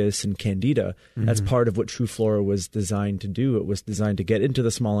fungus and candida. That's part of what True Flora was designed to do. It was designed to get into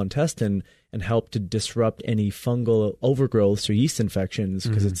the small intestine and help to disrupt any fungal overgrowths or yeast infections,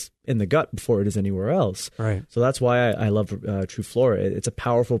 because it's in the gut before it is anywhere else. Right. So that's why I love True Flora. It's a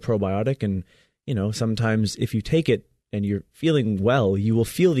powerful probiotic, and sometimes if you take it and you're feeling well, you will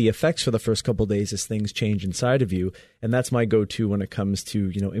feel the effects for the first couple of days as things change inside of you. And that's my go-to when it comes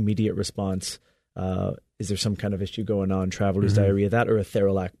to, immediate response. Is there some kind of issue going on, traveler's diarrhea, that or a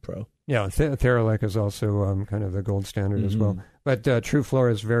Theralac Pro? Yeah, Theralac is also kind of the gold standard as well. But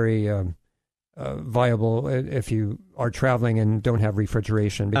TruFlora is very viable if you are traveling and don't have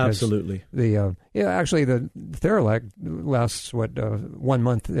refrigeration. Because absolutely. The Theralac lasts 1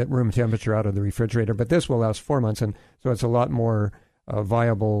 month at room temperature out of the refrigerator, but this will last 4 months, and so it's a lot more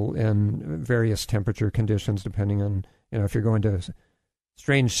viable in various temperature conditions, depending on if you're going to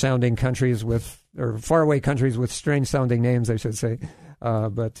strange sounding countries or faraway countries with strange sounding names, I should say.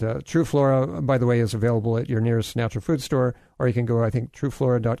 But TruFlora, by the way, is available at your nearest natural food store, or you can go, I think,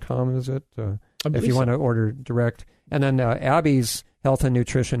 TruFlora.com, is it? If you want to order direct. And then Abby's Health and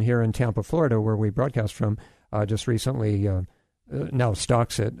Nutrition here in Tampa, Florida, where we broadcast from, just recently now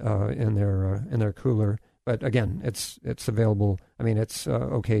stocks it in their cooler. But again, it's available. I mean, it's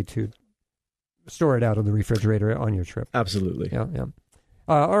okay to store it out of the refrigerator on your trip. Absolutely. Yeah.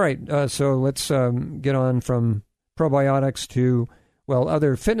 All right, so let's get on from probiotics to,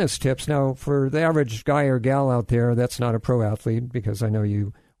 other fitness tips. Now, for the average guy or gal out there that's not a pro athlete, because I know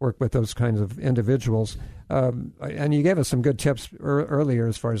you work with those kinds of individuals, and you gave us some good tips earlier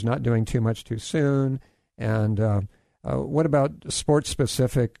as far as not doing too much too soon. And what about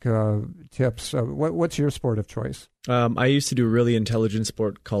sport-specific tips? What's your sport of choice? I used to do a really intelligent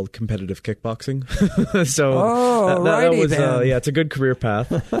sport called competitive kickboxing. So that was it's a good career path.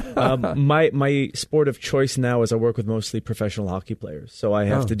 My sport of choice now is I work with mostly professional hockey players, so I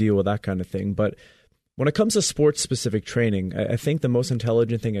have to deal with that kind of thing. But when it comes to sports-specific training, I think the most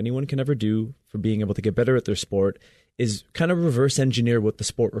intelligent thing anyone can ever do for being able to get better at their sport is kind of reverse engineer what the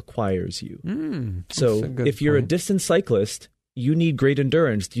sport requires you. So if you're a distance cyclist, you need great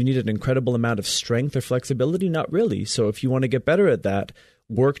endurance. Do you need an incredible amount of strength or flexibility? Not really. So if you want to get better at that,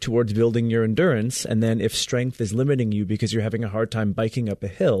 work towards building your endurance. And then if strength is limiting you because you're having a hard time biking up a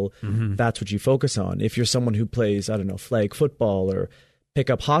hill, that's what you focus on. If you're someone who plays, flag football or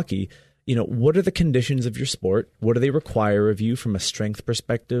pickup hockey, what are the conditions of your sport? What do they require of you from a strength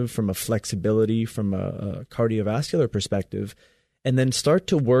perspective, from a flexibility, from a cardiovascular perspective? And then start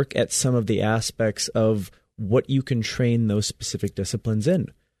to work at some of the aspects of what you can train those specific disciplines in.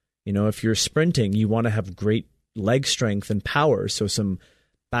 If you're sprinting, you want to have great leg strength and power. So some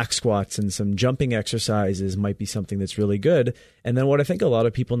back squats and some jumping exercises might be something that's really good. And then what I think a lot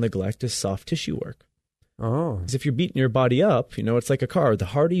of people neglect is soft tissue work. Oh. Because if you're beating your body up, it's like a car. The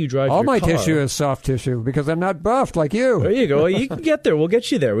harder you drive all your car... All my tissue is soft tissue because I'm not buffed like you. There you go. You can get there. We'll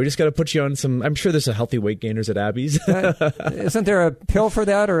get you there. We just got to put you on some... I'm sure there's a healthy weight gainers at Abby's. Isn't there a pill for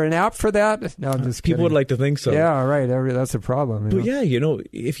that or an app for that? No, I'm just kidding. People would like to think so. Yeah, right. That's a problem. But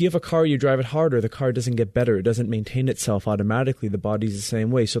if you have a car, you drive it harder, the car doesn't get better. It doesn't maintain itself automatically. The body's the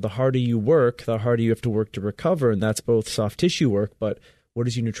same way. So the harder you work, the harder you have to work to recover. And that's both soft tissue work, but what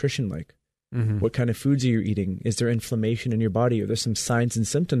is your nutrition like? What kind of foods are you eating? Is there inflammation in your body? Are there some signs and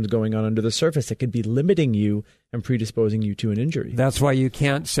symptoms going on under the surface that could be limiting you and predisposing you to an injury? That's why you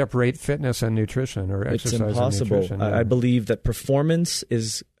can't separate fitness and nutrition or exercise. It's impossible. And nutrition. I believe that performance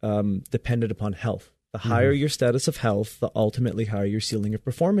is dependent upon health. The higher your status of health, the ultimately higher your ceiling of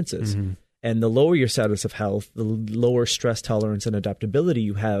performance is. And the lower your status of health, the lower stress tolerance and adaptability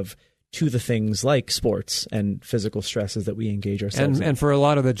you have to the things like sports and physical stresses that we engage ourselves in. And for a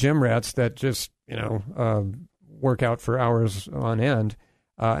lot of the gym rats that just, work out for hours on end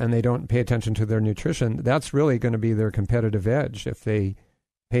and they don't pay attention to their nutrition, that's really going to be their competitive edge. If they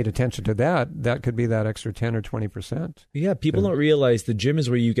paid attention to that could be that extra 10 or 20%. Yeah, people don't realize the gym is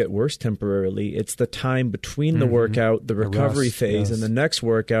where you get worse temporarily. It's the time between the workout, the recovery phase, and the next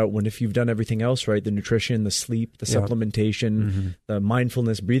workout when if you've done everything else right, the nutrition, the sleep, the supplementation, the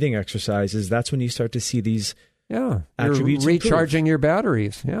mindfulness breathing exercises, that's when you start to see these attributes You're recharging improve. Your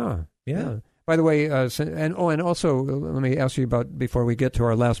batteries. Yeah. By the way, and also let me ask you about, before we get to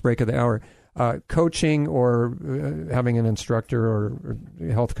our last break of the hour, coaching or having an instructor or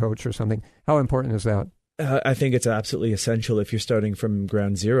health coach or something. How important is that? I think it's absolutely essential if you're starting from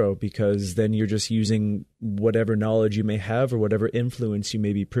ground zero, because then you're just using whatever knowledge you may have or whatever influence you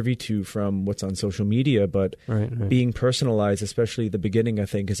may be privy to from what's on social media. But being personalized, especially at the beginning, I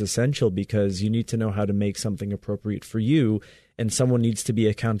think is essential, because you need to know how to make something appropriate for you. And someone needs to be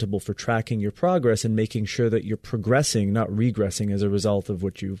accountable for tracking your progress and making sure that you're progressing, not regressing as a result of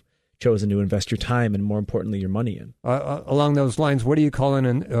what you've chosen to invest your time and, more importantly, your money in. Along those lines, what do you call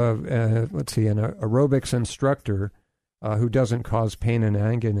an aerobics instructor who doesn't cause pain and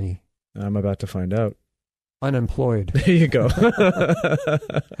agony? I'm about to find out. Unemployed. There you go.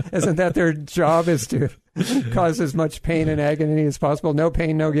 Isn't that their job, is to cause as much pain and agony as possible. No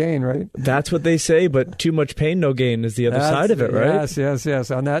pain, no gain, right? That's what they say, but too much pain, no gain is the other side of it, right?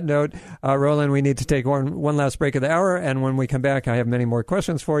 Yes. On that note, Roland, we need to take one last break of the hour, and when we come back, I have many more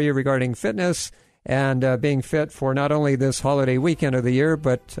questions for you regarding fitness and being fit for not only this holiday weekend of the year,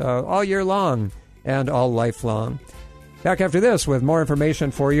 but all year long and all lifelong. Back after this with more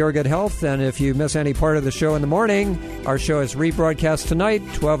information for your good health. And if you miss any part of the show in the morning, our show is rebroadcast tonight,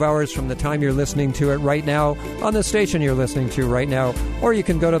 12 hours from the time you're listening to it right now on the station you're listening to right now. Or you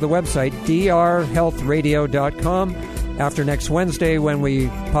can go to the website, drhealthradio.com, after next Wednesday when we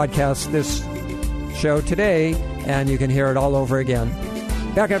podcast this show today, and you can hear it all over again.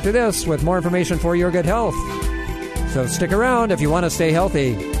 Back after this with more information for your good health. So stick around if you want to stay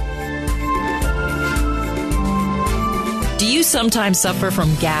healthy. Do you sometimes suffer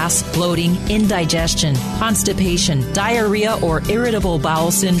from gas, bloating, indigestion, constipation, diarrhea, or irritable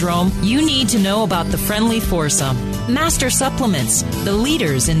bowel syndrome? You need to know about the Friendly Foursome. Master Supplements, the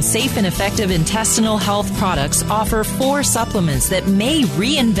leaders in safe and effective intestinal health products, offer 4 supplements that may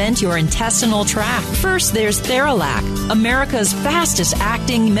reinvent your intestinal tract. First, there's Theralac, America's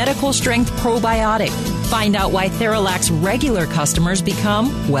fastest-acting medical-strength probiotic. Find out why Theralac's regular customers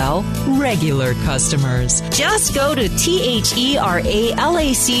become, well, regular customers. Just go to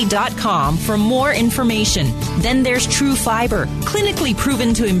THERALAC.com for more information. Then there's True Fiber, clinically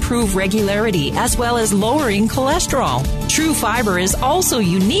proven to improve regularity as well as lowering cholesterol. True Fiber is also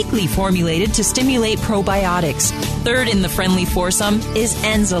uniquely formulated to stimulate probiotics. Third in the Friendly Foursome is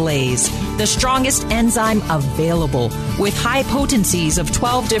Enzalase, the strongest enzyme available. With high potencies of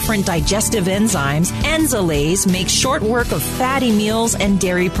 12 different digestive enzymes, Enzalase makes short work of fatty meals and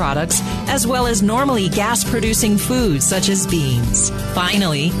dairy products, as well as normally gas-producing foods such as beans.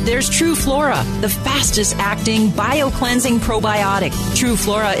 Finally, there's True Flora, the fastest-acting bio-cleansing probiotic. True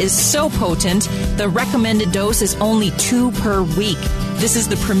Flora is so potent, the recommended dose is only 2 per week. This is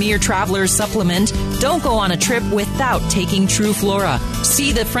the premier traveler's supplement. Don't go on a trip without taking True Flora.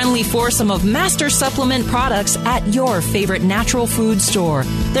 See the Friendly Foursome of Master Supplement products at your favorite natural food store.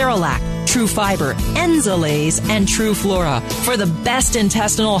 Theralac, True Fiber, Enzalase, and True Flora for the best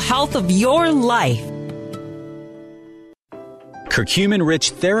intestinal health of your life.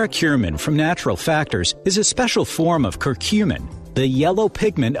 Curcumin-rich TheraCurmin from Natural Factors is a special form of curcumin, the yellow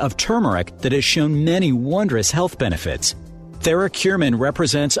pigment of turmeric that has shown many wondrous health benefits. TheraCurmin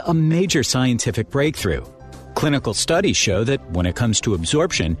represents a major scientific breakthrough. Clinical studies show that when it comes to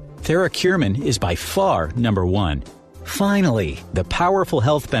absorption, TheraCurmin is by far number 1. Finally, the powerful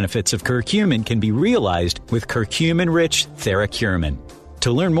health benefits of curcumin can be realized with curcumin-rich TheraCurmin.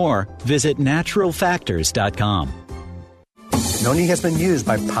 To learn more, visit naturalfactors.com. Noni has been used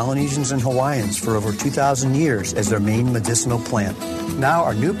by Polynesians and Hawaiians for over 2,000 years as their main medicinal plant. Now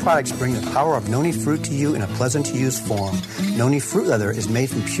our new products bring the power of noni fruit to you in a pleasant-to-use form. Noni Fruit Leather is made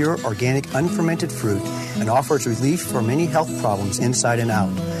from pure, organic, unfermented fruit and offers relief for many health problems inside and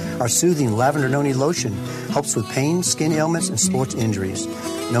out. Our soothing Lavender Noni Lotion helps with pain, skin ailments, and sports injuries.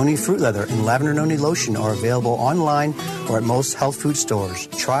 Noni Fruit Leather and Lavender Noni Lotion are available online or at most health food stores.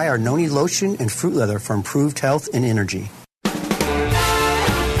 Try our Noni Lotion and Fruit Leather for improved health and energy.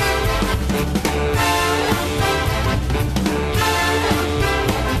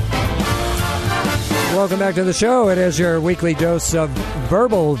 Welcome back to the show. It is your weekly dose of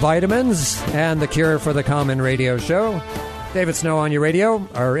verbal vitamins and the cure for the common radio show. David Snow on your radio.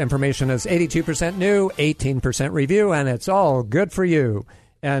 Our information is 82% new, 18% review, and it's all good for you.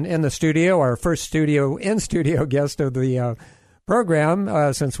 And in the studio, our first in-studio guest of the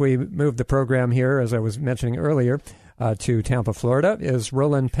program, since we moved the program here, as I was mentioning earlier, to Tampa, Florida, is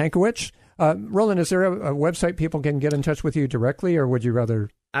Roland Pankowicz. Roland, is there a website people can get in touch with you directly, or would you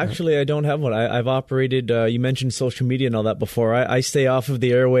rather... Actually, I don't have one. I've operated, you mentioned social media and all that before. I stay off of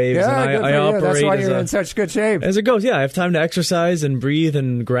the airwaves, and I operate. That's why you're in such good shape. As it goes, yeah, I have time to exercise and breathe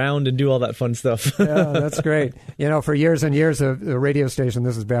and ground and do all that fun stuff. Yeah, that's great. You know, for years and years, the radio station,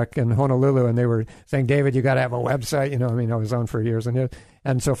 this is back in Honolulu, and they were saying, David, you got to have a website. You know, I mean, I was on for years and years.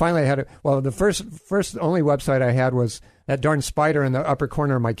 And so finally I had it. Well, the first only website I had was that darn spider in the upper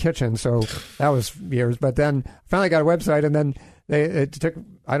corner of my kitchen. So that was years. But then finally got a website, and then it took,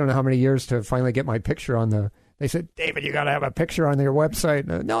 I don't know how many years to finally get my picture on they said, David, you got to have a picture on your website.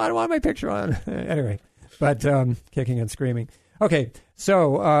 No, I don't want my picture on. Anyway, but kicking and screaming. Okay,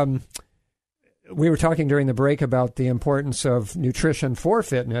 so we were talking during the break about the importance of nutrition for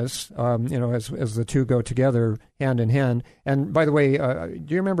fitness, as the two go together hand in hand. And by the way, do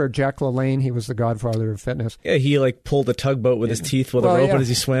you remember Jack LaLanne? He was the godfather of fitness. Yeah, he pulled a tugboat with his teeth with a rope as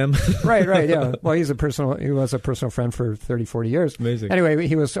he swam. Right, yeah. Well, he was a personal friend for 30, 40 years. Amazing. Anyway,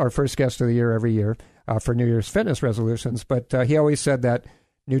 he was our first guest of the year every year. for New Year's fitness resolutions. But he always said that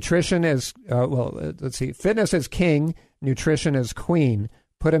nutrition is, fitness is king, nutrition is queen.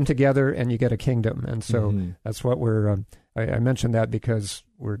 Put them together and you get a kingdom. And so that's what we're, I mentioned that because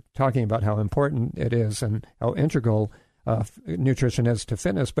we're talking about how important it is and how integral nutrition is to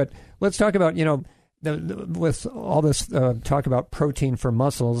fitness. But let's talk about, with all this talk about protein for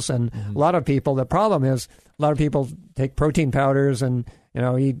muscles, and a lot of people, the problem is a lot of people take protein powders and,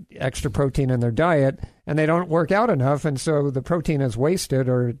 eat extra protein in their diet, and they don't work out enough. And so the protein is wasted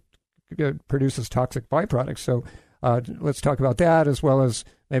or it produces toxic byproducts. So let's talk about that, as well as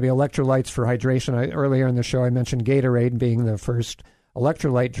maybe electrolytes for hydration. Earlier in the show, I mentioned Gatorade being the first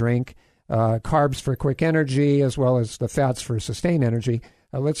electrolyte drink, carbs for quick energy, as well as the fats for sustained energy.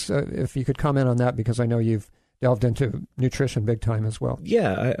 Let's, if you could comment on that, because I know you've delved into nutrition big time as well.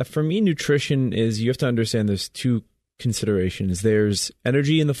 Yeah, for me, nutrition is, you have to understand there's two considerations. There's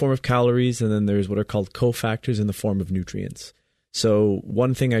energy in the form of calories, and then there's what are called cofactors in the form of nutrients. So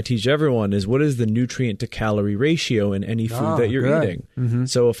one thing I teach everyone is, what is the nutrient to calorie ratio in any food that you're eating? Mm-hmm.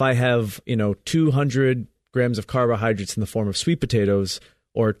 So if I have, 200 grams of carbohydrates in the form of sweet potatoes,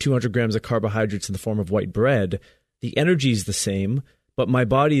 or 200 grams of carbohydrates in the form of white bread, the energy is the same, but my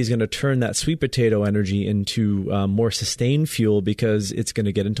body is going to turn that sweet potato energy into more sustained fuel, because it's going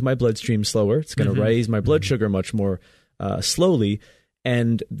to get into my bloodstream slower. It's going to raise my blood sugar much more slowly.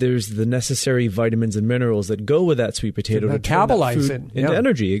 And there's the necessary vitamins and minerals that go with that sweet potato to metabolize turn that food into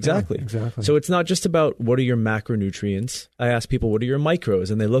energy. Exactly. Yeah, exactly. So it's not just about what are your macronutrients. I ask people, what are your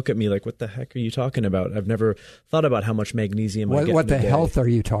micros? And they look at me like, what the heck are you talking about? I've never thought about how much magnesium I get What in the a day. health are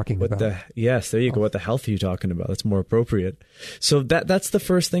you talking about? Yes, there you go. What the health are you talking about? That's more appropriate. So that's the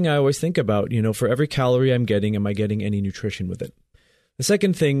first thing I always think about. For every calorie I'm getting, am I getting any nutrition with it? The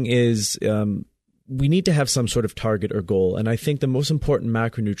second thing is, we need to have some sort of target or goal. And I think the most important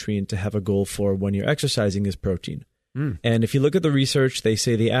macronutrient to have a goal for when you're exercising is protein. And if you look at the research, they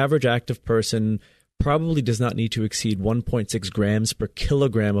say the average active person probably does not need to exceed 1.6 grams per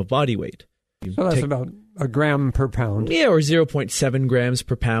kilogram of body weight. So that's about a gram per pound. Yeah, or 0.7 grams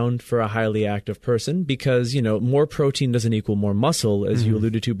per pound for a highly active person, because, more protein doesn't equal more muscle, as you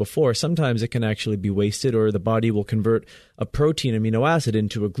alluded to before. Sometimes it can actually be wasted, or the body will convert a protein amino acid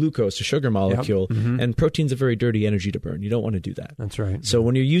into a glucose, a sugar molecule, and protein's a very dirty energy to burn. You don't want to do that. That's right. So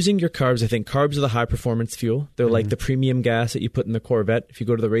when you're using your carbs, I think carbs are the high-performance fuel. They're like the premium gas that you put in the Corvette. If you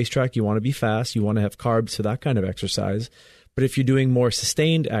go to the racetrack, you want to be fast. You want to have carbs for that kind of exercise. But if you're doing more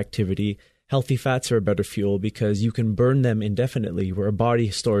sustained activity, healthy fats are a better fuel, because you can burn them indefinitely, where a body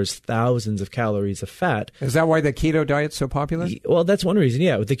stores thousands of calories of fat. Is that why the keto diet's so popular? Well, that's one reason,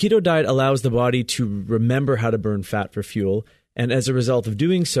 yeah. The keto diet allows the body to remember how to burn fat for fuel. And as a result of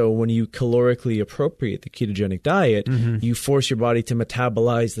doing so, when you calorically appropriate the ketogenic diet, you force your body to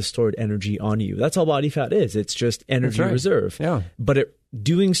metabolize the stored energy on you. That's all body fat is. It's just energy reserve. Yeah. But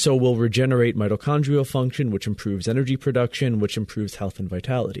doing so will regenerate mitochondrial function, which improves energy production, which improves health and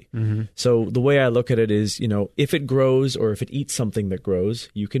vitality. So the way I look at it is, if it grows, or if it eats something that grows,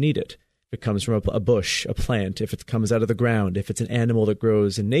 you can eat it. If it comes from a bush, a plant, if it comes out of the ground, if it's an animal that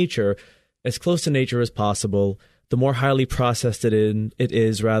grows in nature, as close to nature as possible. The more highly processed is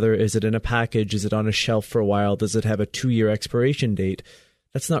it in a package? Is it on a shelf for a while? Does it have a 2-year expiration date?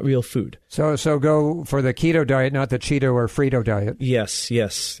 That's not real food. So go for the keto diet, not the Cheeto or Frito diet. Yes. You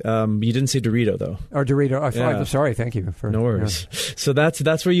didn't say Dorito, though. Or Dorito. I'm sorry. Thank you. No worries. Yeah. So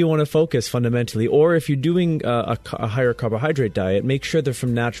that's where you want to focus fundamentally. Or if you're doing a higher carbohydrate diet, make sure they're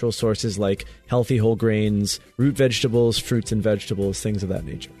from natural sources like healthy whole grains, root vegetables, fruits and vegetables, things of that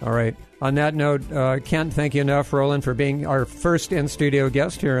nature. All right. On that note, can't thank you enough, Roland, for being our first in-studio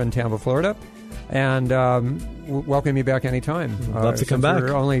guest here in Tampa, Florida. And welcome you back anytime. Love to come back.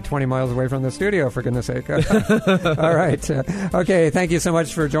 We're only 20 miles away from the studio, for goodness sake. All right. Okay, thank you so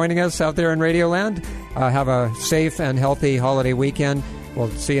much for joining us out there in Radio Land. Have a safe and healthy holiday weekend.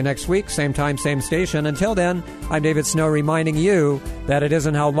 We'll see you next week, same time, same station. Until then, I'm David Snow, reminding you that it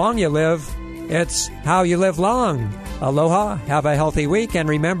isn't how long you live, it's how you live long. Aloha, have a healthy week, and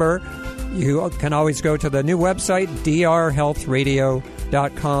remember, you can always go to the new website,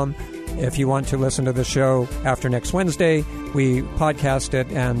 drhealthradio.com. If you want to listen to the show after next Wednesday, we podcast it,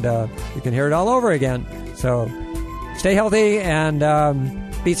 and you can hear it all over again. So stay healthy and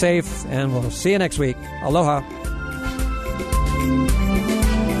be safe, and we'll see you next week. Aloha.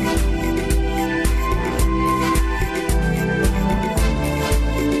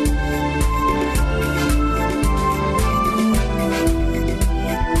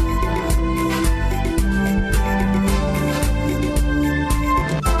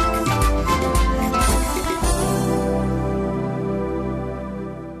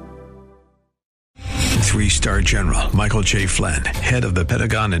 3-star general Michael J. Flynn, head of the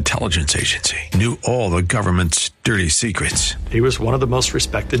Pentagon Intelligence Agency, knew all the government's dirty secrets. He was one of the most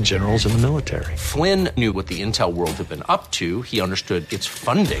respected generals in the military. Flynn knew what the intel world had been up to. He understood its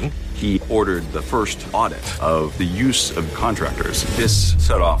funding. He ordered the first audit of the use of contractors. This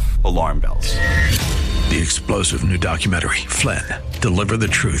set off alarm bells. The explosive new documentary, Flynn, Deliver the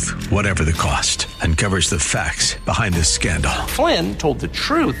Truth, Whatever the Cost, uncovers the facts behind this scandal. Flynn told the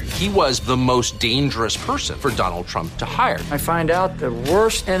truth. He was the most dangerous person for Donald Trump to hire. I find out the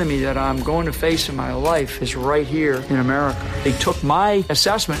worst enemy that I'm going to face in my life is right here in America. They took my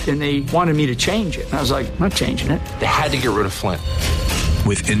assessment and they wanted me to change it. And I was like, I'm not changing it. They had to get rid of Flynn.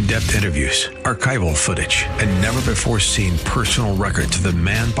 With in-depth interviews, archival footage, and never-before-seen personal records of the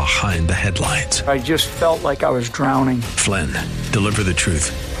man behind the headlines. I just felt like I was drowning. Flynn, Deliver the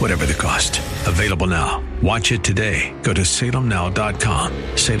Truth, Whatever the Cost. Available now. Watch it today. Go to salemnow.com.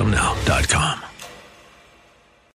 salemnow.com.